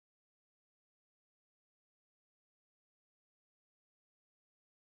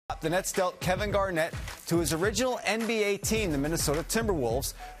the Nets dealt Kevin Garnett to his original NBA team, the Minnesota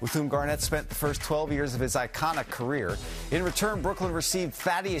Timberwolves, with whom Garnett spent the first 12 years of his iconic career. In return, Brooklyn received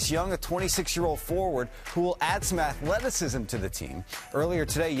Thaddeus Young, a 26-year-old forward who will add some athleticism to the team. Earlier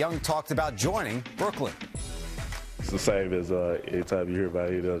today, Young talked about joining Brooklyn. It's the same as anytime you hear about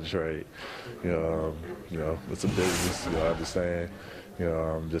any other trade. You know, it's a business. I understand.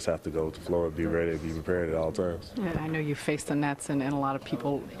 Just have to go with the floor and be ready and be prepared at all times. Yeah, I know you faced the Nets, and a lot of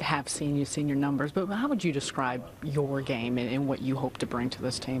people have seen your numbers. But how would you describe your game and what you hope to bring to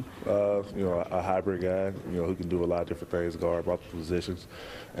this team? A hybrid guy, who can do a lot of different things, guard multiple positions,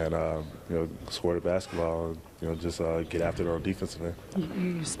 and score the basketball. Just get after it on defensive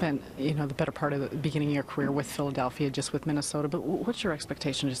end. You spent, the better part of the beginning of your career with Philadelphia, just with Minnesota. But what's your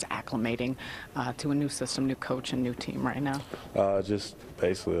expectation, just acclimating to a new system, new coach, and new team right now? Just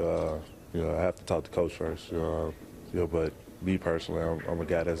basically, I have to talk to coach first. But me personally, I'm a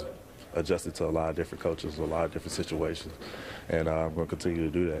guy that's adjusted to a lot of different coaches, a lot of different situations, and I'm going to continue to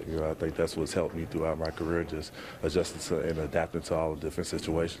do that. I think that's what's helped me throughout my career, just adjusting to and adapting to all the different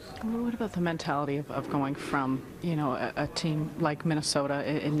situations. What about the mentality of going from, a team like Minnesota,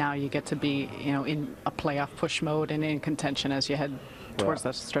 and now you get to be, in a playoff push mode and in contention as you head towards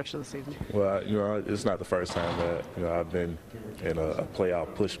that stretch of the season? Well, it's not the first time that I've been in a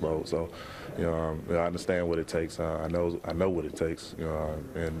playoff push mode. So, I understand what it takes. I know what it takes.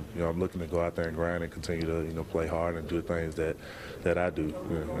 And I'm looking to go out there and grind and continue to play hard and do the things that I do.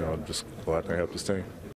 Just go out there and help this team.